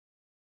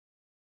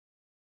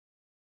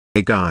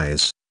Hey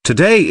guys,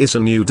 today is a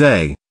new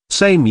day,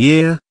 same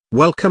year,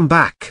 welcome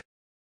back.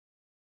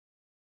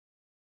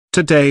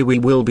 Today we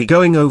will be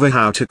going over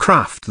how to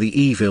craft the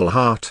evil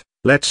heart.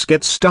 Let's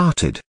get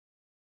started.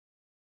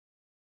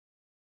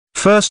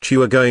 First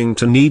you are going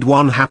to need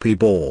one happy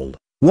ball,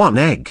 one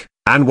egg,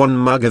 and one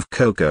mug of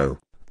cocoa.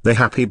 The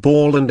happy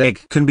ball and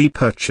egg can be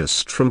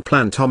purchased from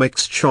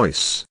Plantomic's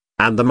Choice,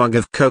 and the mug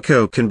of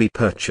cocoa can be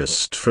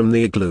purchased from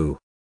the Igloo.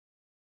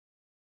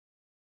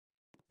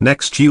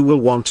 Next you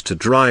will want to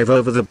drive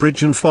over the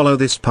bridge and follow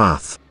this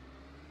path.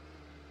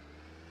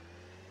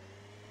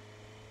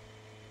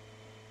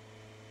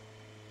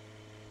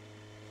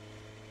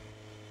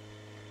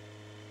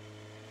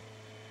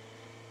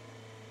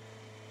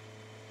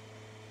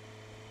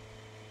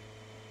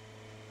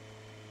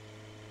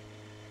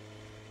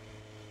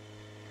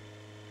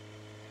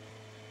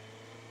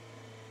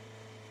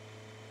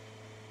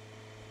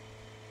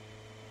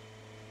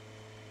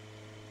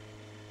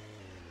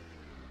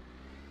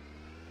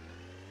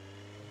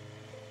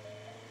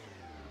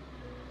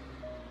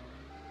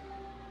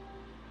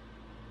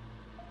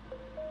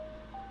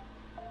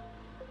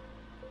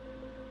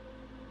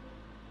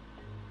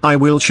 I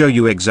will show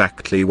you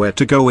exactly where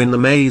to go in the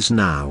maze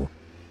now.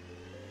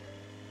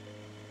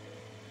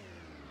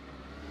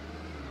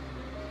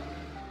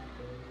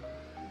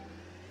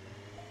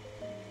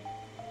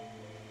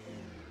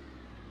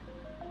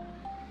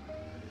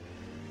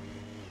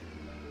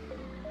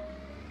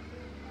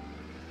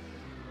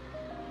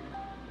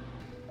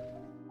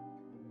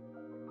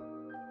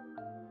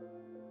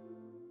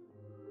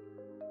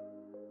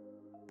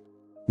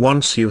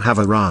 Once you have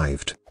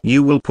arrived,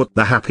 you will put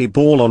the happy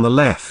ball on the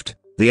left,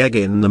 the egg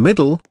in the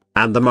middle,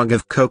 and the mug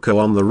of cocoa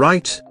on the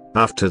right.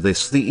 After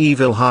this the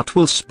evil heart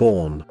will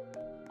spawn.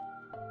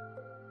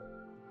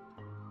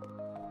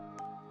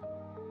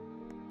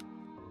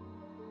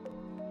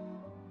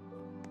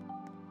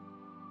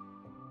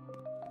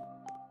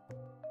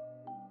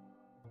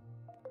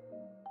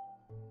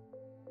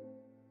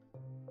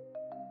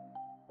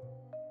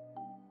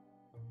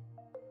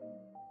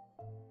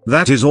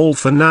 That is all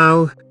for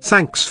now,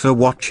 thanks for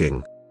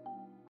watching.